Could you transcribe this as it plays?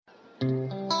Greetings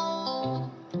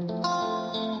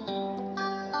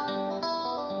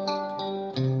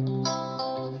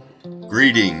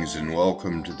and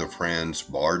welcome to the Franz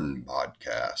Barden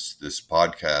podcast. This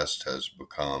podcast has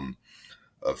become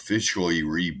officially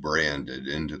rebranded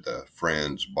into the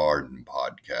Franz Barden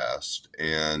podcast,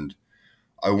 and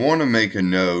I want to make a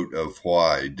note of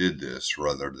why I did this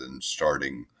rather than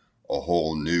starting a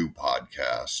whole new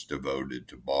podcast devoted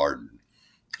to Barden.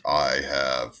 I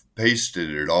have pasted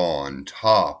it on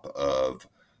top of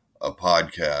a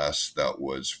podcast that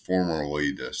was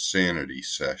formerly the Sanity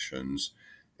Sessions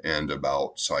and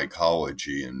about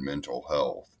psychology and mental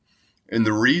health. And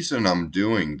the reason I'm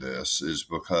doing this is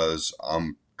because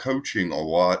I'm coaching a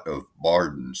lot of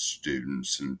Barden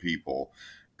students and people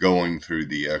going through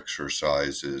the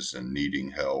exercises and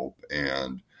needing help.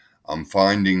 And I'm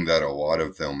finding that a lot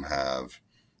of them have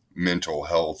mental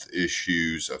health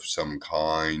issues of some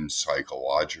kind,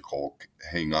 psychological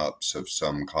hang-ups of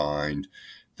some kind,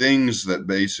 things that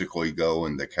basically go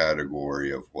in the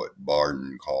category of what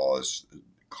Barden calls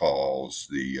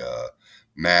the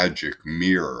magic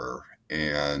mirror.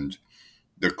 And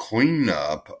the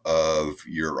cleanup of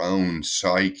your own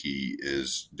psyche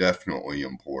is definitely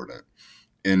important.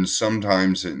 And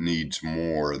sometimes it needs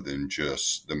more than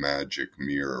just the magic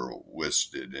mirror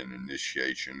listed in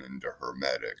Initiation into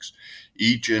Hermetics.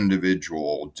 Each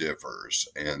individual differs,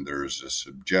 and there's a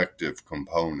subjective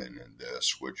component in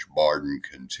this, which Barden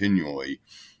continually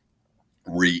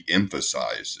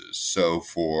re-emphasizes. So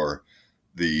for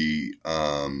the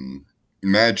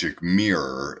magic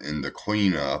mirror in the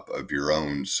cleanup of your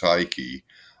own psyche,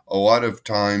 a lot of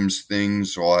times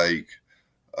things like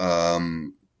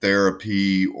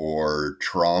therapy or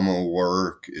trauma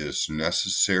work is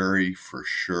necessary for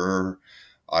sure.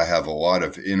 I have a lot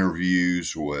of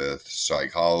interviews with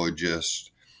psychologists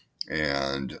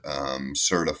and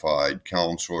certified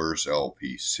counselors,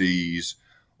 LPCs,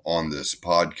 on this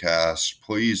podcast.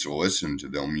 Please listen to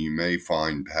them. You may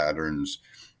find patterns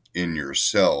in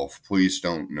yourself. Please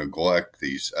don't neglect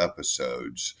these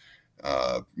episodes.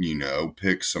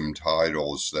 Pick some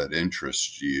titles that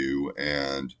interest you,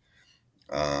 and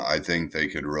I think they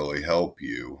could really help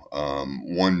you. A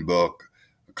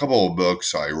couple of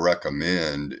books I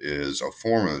recommend is a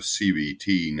form of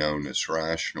CBT known as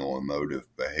rational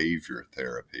emotive behavior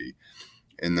therapy.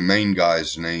 And the main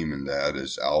guy's name in that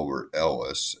is Albert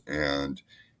Ellis. And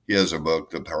he has a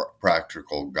book, The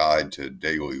Practical Guide to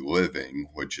Daily Living,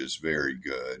 which is very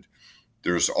good.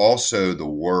 There's also the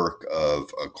work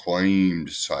of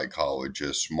acclaimed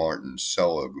psychologist Martin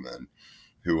Seligman,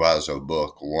 who has a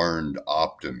book, Learned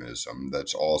Optimism,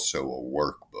 that's also a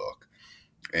workbook.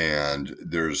 And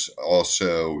there's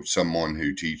also someone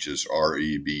who teaches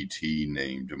REBT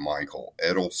named Michael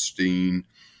Edelstein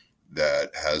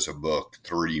that has a book,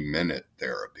 3-Minute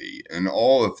Therapy. And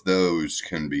all of those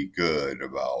can be good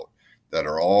that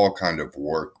are all kind of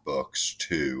workbooks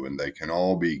too. And they can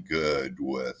all be good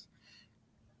with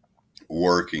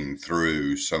working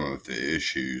through some of the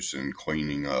issues and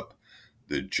cleaning up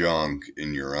the junk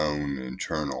in your own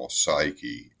internal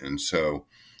psyche. And so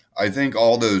I think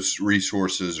all those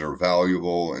resources are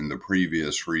valuable, and the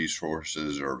previous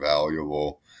resources are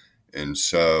valuable. And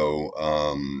so,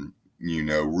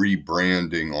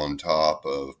 rebranding on top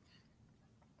of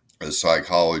a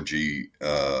psychology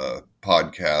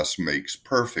podcast makes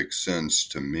perfect sense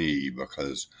to me,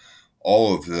 because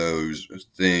all of those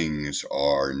things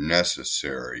are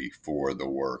necessary for the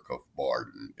work of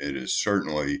Barden. It is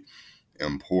certainly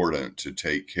important to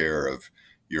take care of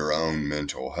your own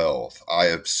mental health. I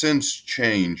have since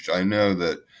changed. I know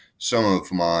that some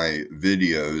of my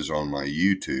videos on my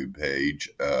YouTube page,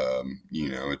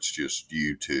 it's just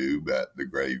YouTube at the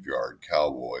Graveyard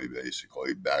Cowboy,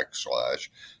 basically, /YouTube/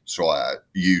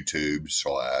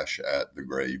 at the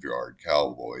Graveyard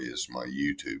Cowboy is my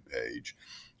YouTube page.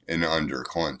 And under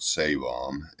Clint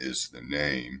Sabom is the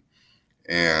name.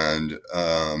 And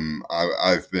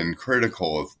I've been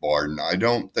critical of Barden. I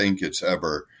don't think it's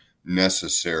ever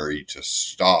necessary to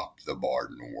stop the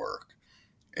Barden work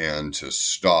and to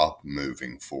stop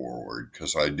moving forward,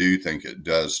 because I do think it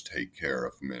does take care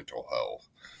of mental health.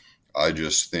 I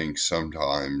just think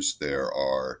sometimes there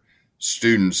are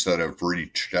students that have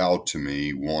reached out to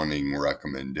me wanting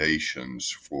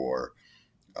recommendations for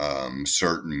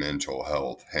certain mental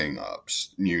health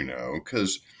hang-ups,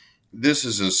 because this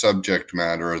is a subject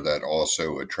matter that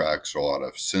also attracts a lot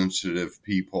of sensitive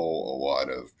people, a lot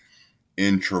of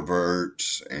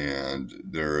introverts, and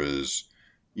there's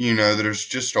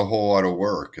just a whole lot of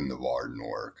work in the Barden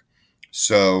work.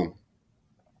 So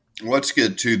let's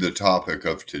get to the topic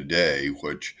of today,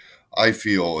 which I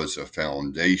feel is a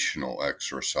foundational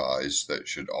exercise that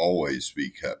should always be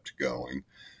kept going,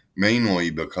 mainly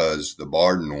because the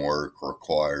Barden work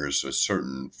requires a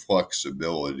certain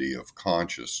flexibility of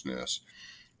consciousness,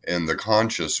 and the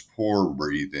conscious pore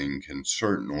breathing can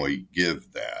certainly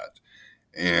give that.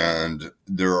 And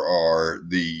there are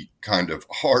the kind of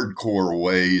hardcore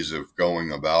ways of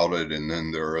going about it, and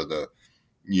then there are the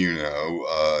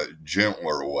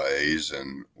gentler ways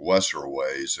and lesser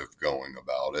ways of going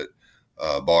about it.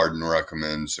 Barden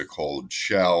recommends a cold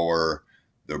shower,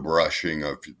 the brushing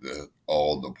of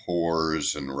all the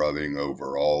pores and rubbing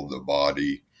over all the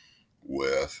body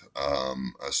with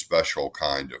a special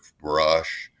kind of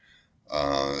brush.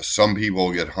 Some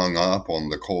people get hung up on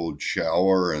the cold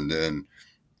shower and then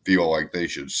feel like they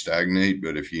should stagnate,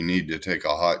 but if you need to take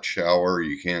a hot shower,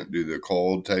 you can't do the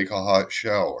cold, take a hot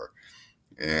shower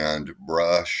and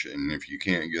brush. And if you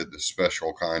can't get the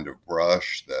special kind of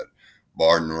brush that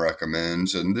Barden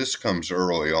recommends, and this comes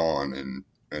early on in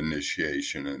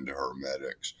initiation into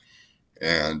hermetics,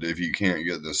 and if you can't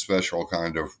get the special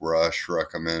kind of brush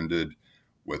recommended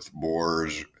with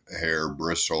boar's hair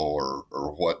bristle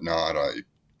or whatnot, I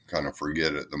kind of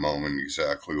forget at the moment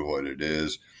exactly what it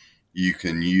is. You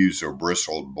can use a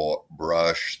bristled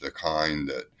brush, the kind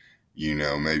that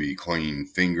maybe clean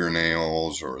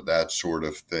fingernails or that sort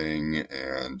of thing,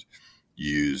 and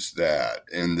use that.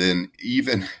 And then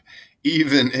even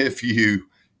if you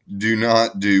do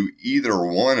not do either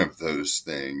one of those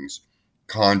things,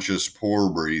 conscious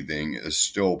pore breathing is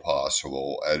still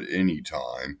possible at any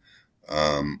time,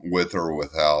 with or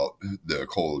without the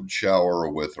cold shower,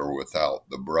 with or without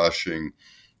the brushing.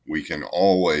 We can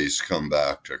always come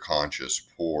back to conscious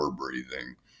pore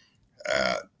breathing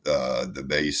at the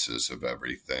basis of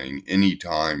everything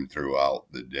anytime throughout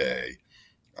the day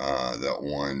that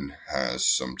one has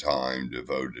some time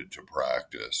devoted to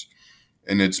practice.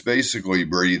 And it's basically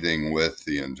breathing with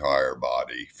the entire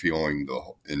body, feeling the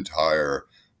entire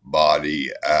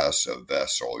body as a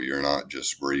vessel. You're not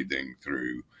just breathing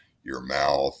through your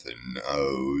mouth and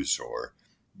nose, or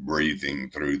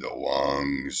breathing through the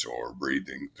lungs, or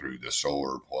breathing through the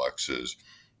solar plexus.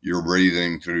 You're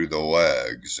breathing through the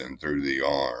legs and through the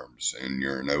arms, and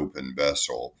you're an open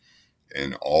vessel,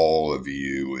 and all of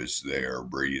you is there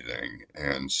breathing.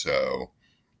 And so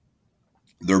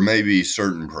there may be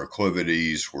certain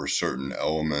proclivities where certain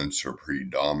elements are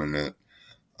predominant.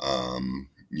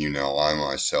 I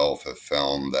myself have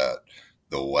found that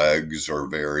the legs are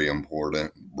very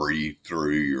important. Breathe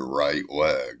through your right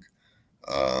leg.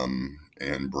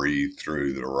 And breathe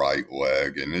through the right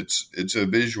leg. And it's a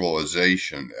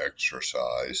visualization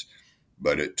exercise,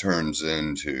 but it turns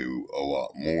into a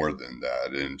lot more than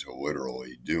that, into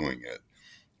literally doing it.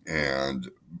 And,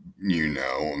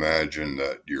 imagine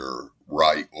that your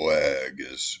right leg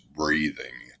is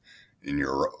breathing, and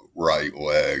your right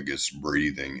leg is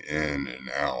breathing in and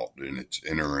out, and it's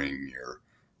entering your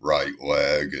right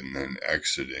leg and then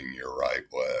exiting your right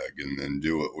leg, and then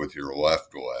do it with your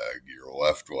left leg. Your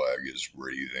left leg is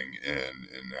breathing in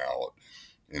and out,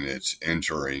 and it's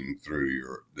entering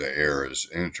through the air is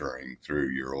entering through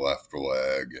your left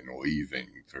leg and leaving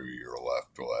through your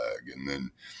left leg. And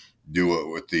then do it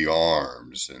with the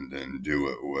arms, and then do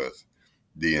it with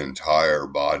the entire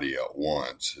body at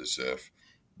once, as if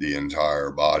the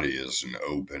entire body is an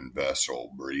open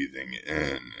vessel breathing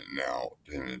in and out.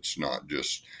 And it's not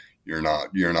just, you're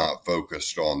not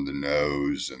focused on the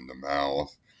nose and the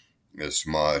mouth as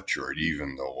much, or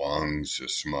even the lungs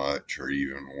as much, or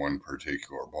even one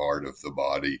particular part of the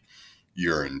body.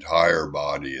 Your entire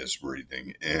body is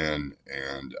breathing in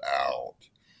and out.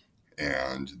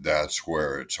 And that's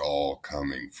where it's all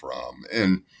coming from.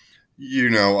 And,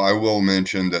 I will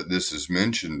mention that this is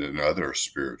mentioned in other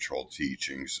spiritual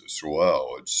teachings as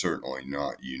well. It's certainly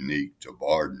not unique to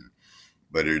Barden,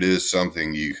 but it is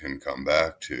something you can come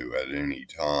back to at any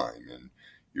time. And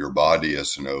your body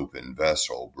is an open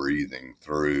vessel breathing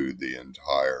through the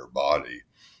entire body.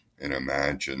 And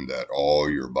imagine that all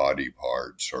your body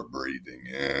parts are breathing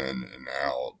in and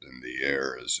out, and the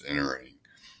air is entering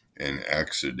and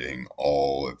exiting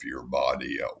all of your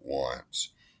body at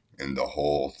once. And the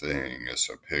whole thing is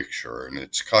a picture, and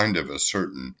it's kind of a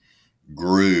certain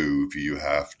groove you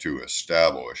have to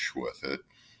establish with it.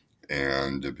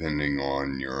 And depending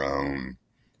on your own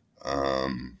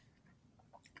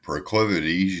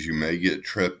proclivities, you may get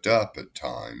tripped up at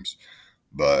times,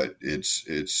 but it's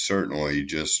certainly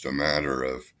just a matter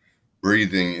of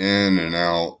breathing in and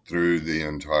out through the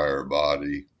entire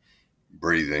body,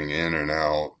 breathing in and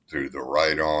out through the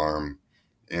right arm,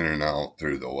 in and out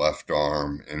through the left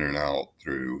arm, in and out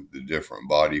through the different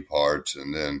body parts,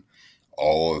 and then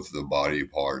all of the body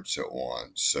parts at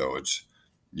once. So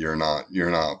you're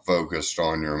not focused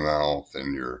on your mouth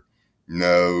and your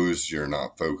nose. You're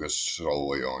not focused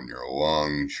solely on your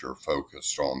lungs. You're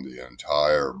focused on the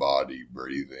entire body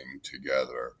breathing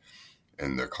together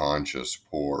in the conscious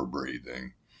pore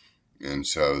breathing. And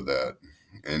so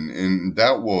and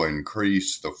that will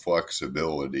increase the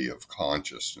flexibility of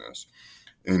consciousness,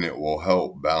 and it will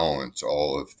help balance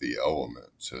all of the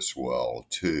elements as well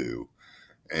too.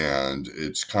 And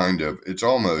it's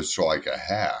almost like a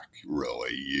hack,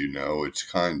 really. It's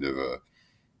kind of a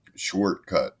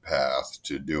shortcut path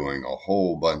to doing a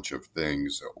whole bunch of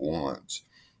things at once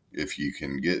if you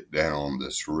can get down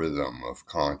this rhythm of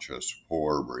conscious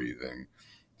pore breathing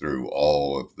through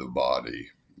all of the body.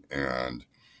 And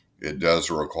it does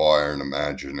require an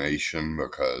imagination,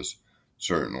 because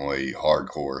certainly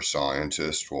hardcore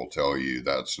scientists will tell you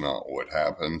that's not what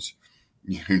happens.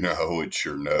 It's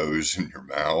your nose and your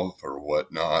mouth or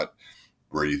whatnot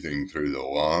breathing through the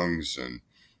lungs. And,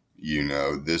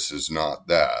 this is not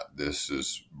that. This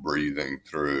is breathing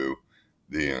through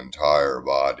the entire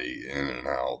body, in and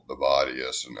out the body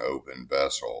as an open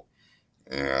vessel.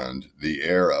 And the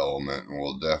air element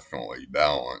will definitely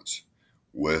balance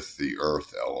with the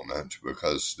earth element,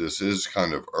 because this is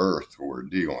kind of earth we're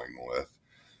dealing with.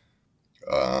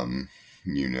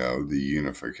 The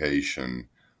unification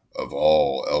of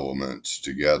all elements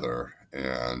together,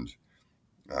 and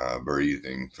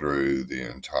breathing through the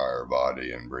entire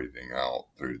body and breathing out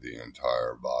through the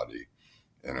entire body,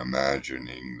 and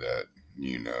imagining that,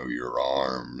 your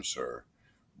arms are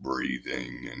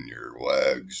breathing and your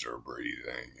legs are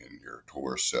breathing and your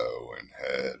torso and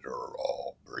head are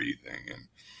all breathing. And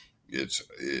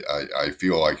I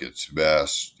feel like it's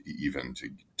best even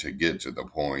to get to the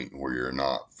point where you're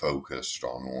not focused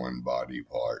on one body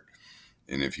part.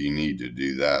 And if you need to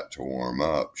do that to warm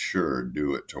up, sure,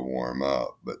 do it to warm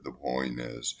up. But the point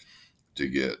is to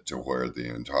get to where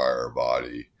the entire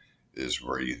body is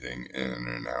breathing in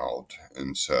and out.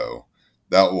 And so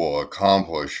that will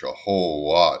accomplish a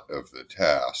whole lot of the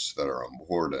tasks that are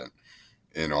important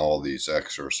in all these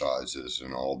exercises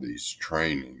and all these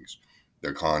trainings.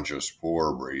 The conscious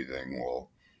pore breathing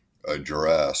will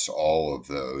address all of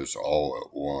those all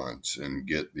at once and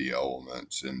get the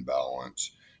elements in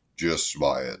balance just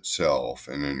by itself,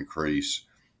 and increase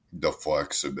the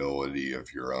flexibility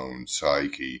of your own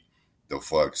psyche, the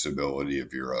flexibility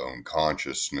of your own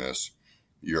consciousness,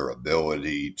 your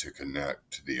ability to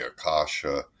connect to the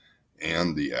Akasha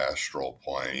and the astral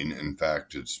plane. In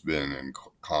fact, it's been in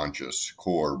conscious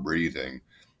core breathing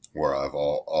where I've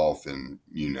often,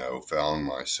 found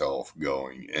myself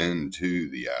going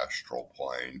into the astral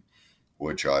plane,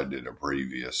 which I did a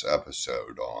previous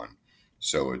episode on.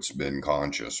 So it's been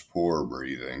conscious pore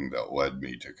breathing that led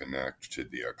me to connect to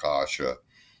the Akasha,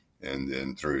 and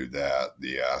then through that,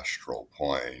 the astral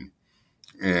plane.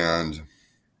 And,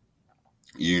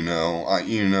 I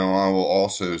will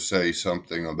also say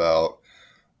something about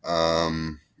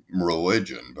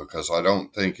religion, because I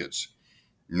don't think it's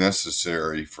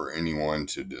necessary for anyone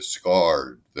to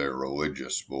discard their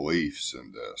religious beliefs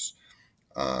in this.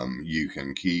 You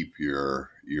can keep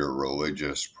your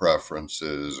religious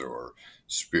preferences, or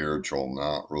spiritual,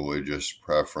 not religious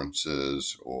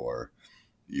preferences, or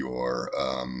your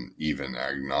even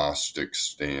agnostic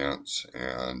stance,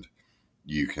 and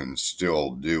you can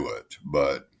still do it.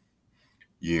 But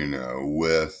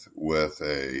with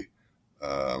a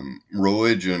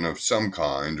religion of some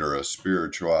kind, or a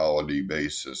spirituality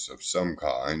basis of some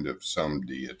kind, of some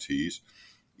deities,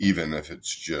 even if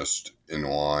it's just in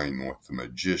line with the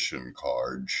magician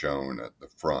card shown at the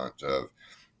front of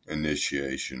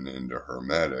initiation into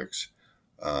Hermetics,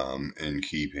 and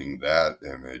keeping that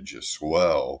image as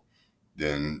well,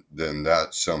 then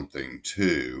that's something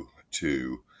too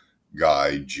to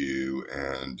guide you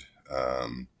and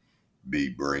be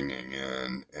bringing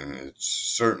in. And it's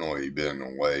certainly been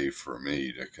a way for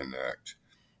me to connect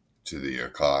to the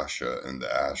Akasha and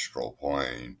the astral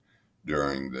plane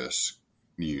during this,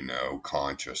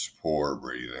 conscious pore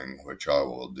breathing, which I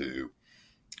will do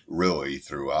really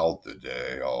throughout the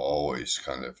day. I'll always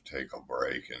kind of take a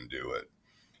break and do it.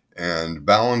 And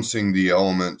balancing the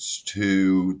elements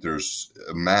too, there's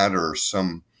a matter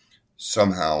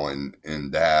somehow in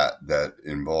that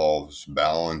involves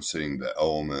balancing the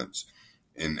elements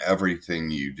in everything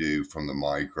you do, from the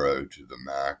micro to the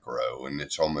macro. And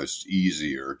it's almost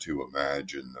easier to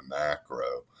imagine the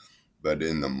macro. But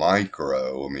in the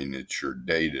micro, it's your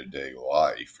day-to-day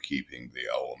life, keeping the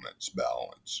elements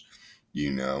balanced.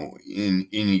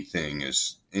 Anything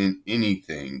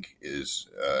is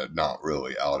not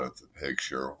really out of the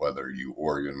picture, whether you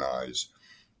organize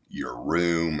your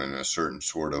room in a certain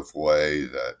sort of way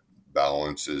that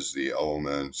balances the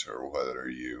elements, or whether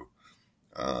you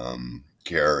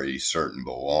carry certain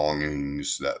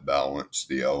belongings that balance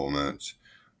the elements,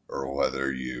 or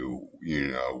whether you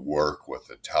work with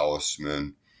a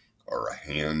talisman or a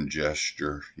hand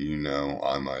gesture.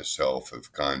 I myself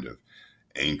have kind of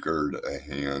anchored a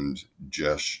hand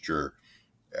gesture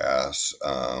as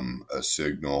a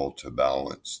signal to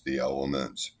balance the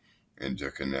elements and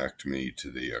to connect me to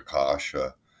the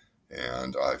Akasha.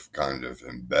 And I've kind of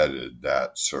embedded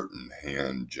that certain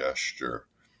hand gesture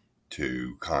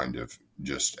to kind of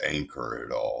just anchor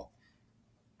it all.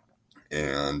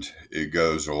 And it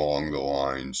goes along the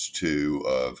lines too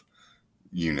of,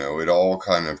 it all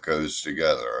kind of goes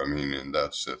together. I mean, and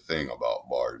that's the thing about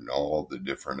Barden. All the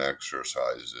different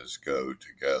exercises go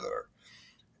together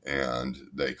and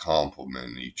they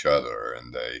complement each other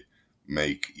and they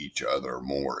make each other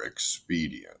more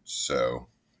expedient. So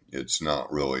it's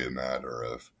not really a matter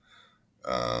of,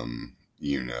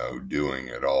 doing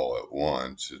it all at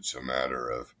once. It's a matter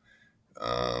of,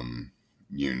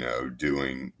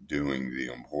 doing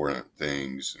the important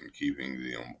things and keeping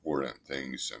the important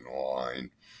things in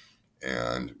line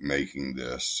and making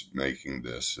this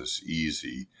as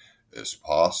easy as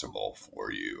possible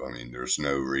for you. I mean, there's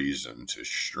no reason to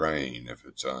strain if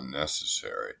it's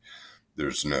unnecessary.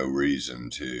 There's no reason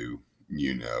to,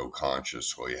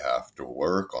 consciously have to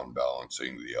work on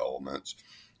balancing the elements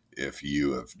if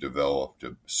you have developed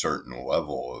a certain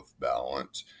level of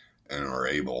balance and are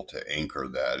able to anchor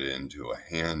that into a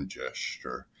hand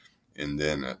gesture. And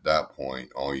then at that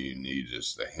point, all you need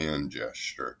is the hand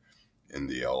gesture and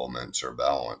the elements are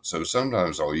balanced. So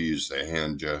sometimes I'll use the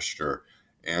hand gesture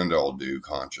and I'll do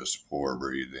conscious pore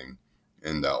breathing,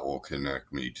 and that will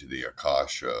connect me to the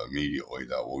Akasha immediately.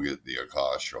 That will get the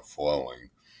Akasha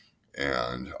flowing,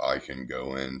 and I can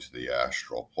go into the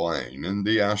astral plane. And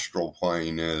the astral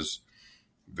plane is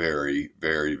very,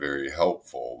 very, very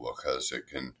helpful because it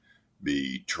can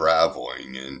be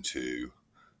traveling into,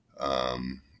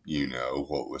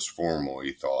 what was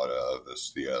formerly thought of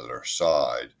as the other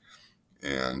side.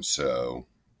 And so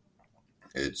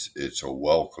it's a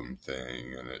welcome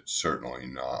thing, and it's certainly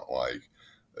not like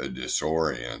a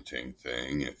disorienting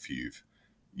thing if you've,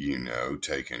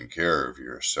 taken care of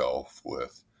yourself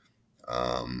with,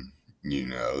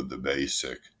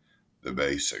 the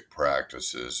basic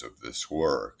practices of this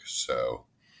work. So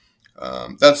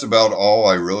that's about all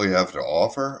I really have to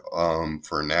offer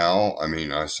for now. I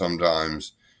mean, I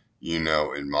sometimes,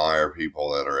 admire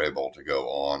people that are able to go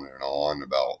on and on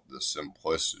about the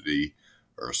simplicity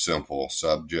or simple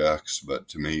subjects, but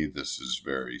to me, this is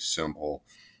very simple.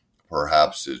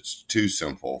 Perhaps it's too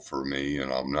simple for me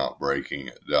and I'm not breaking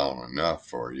it down enough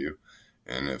for you.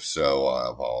 And if so, I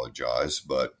apologize.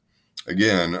 But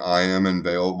again, I am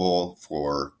available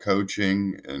for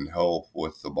coaching and help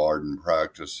with the Barden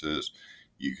practices.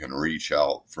 You can reach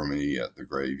out for me at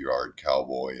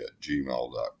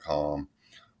thegraveyardcowboy@gmail.com,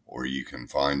 or you can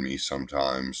find me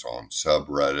sometimes on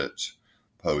subreddits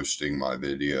posting my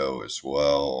video as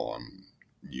well on,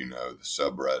 the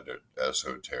subreddit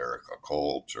Esoteric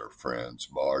Occult or Franz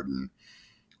Barden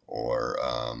or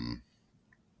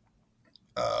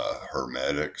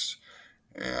Hermetics.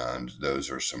 And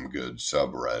those are some good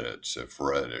subreddits. If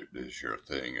Reddit is your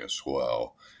thing as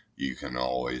well, you can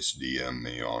always DM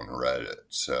me on Reddit.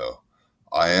 So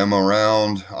I am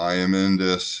around. I am in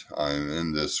this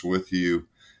with you.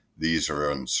 These are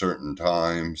uncertain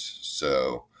times.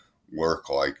 So work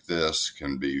like this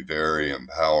can be very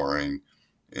empowering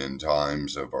in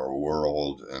times of our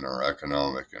world and our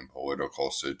economic and political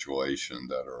situation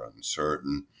that are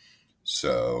uncertain.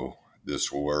 So this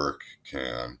work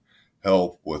can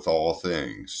help with all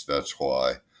things. That's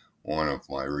why one of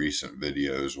my recent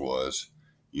videos was,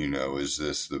 is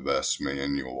this the best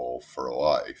manual for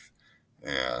life?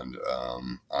 And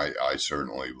I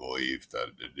certainly believe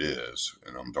that it is.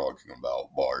 And I'm talking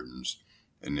about Barden's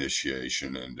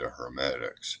initiation into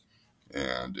Hermetics.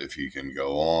 And if you can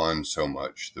go on, so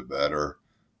much the better.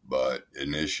 But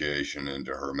initiation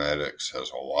into Hermetics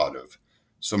has a lot of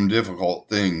some difficult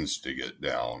things to get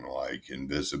down, like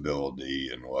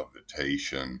invisibility and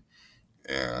levitation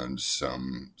and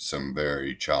some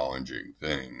very challenging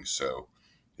things. So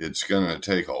it's going to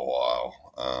take a while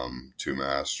to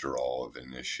master all of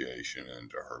initiation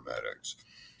into Hermetics.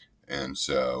 And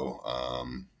so,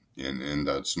 and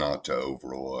that's not to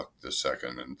overlook the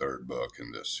second and third book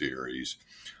in this series,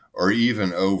 or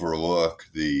even overlook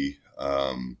the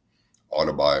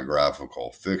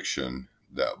autobiographical fiction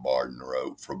that Barden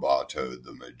wrote for Bato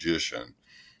the Magician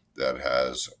that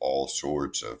has all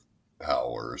sorts of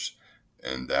powers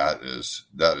And that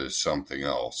is something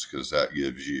else, because that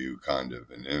gives you kind of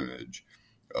an image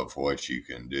of what you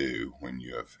can do when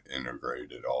you have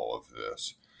integrated all of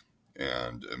this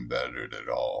and embedded it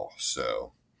all.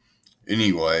 So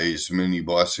anyways, many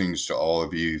blessings to all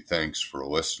of you. Thanks for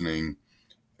listening,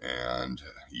 and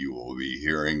you will be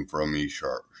hearing from me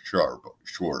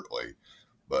shortly.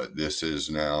 But this is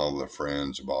now the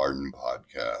Franz Barden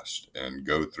podcast, and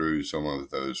go through some of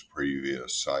those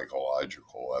previous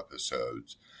psychological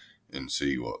episodes and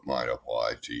see what might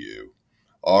apply to you.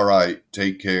 All right,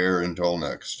 take care until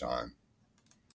next time.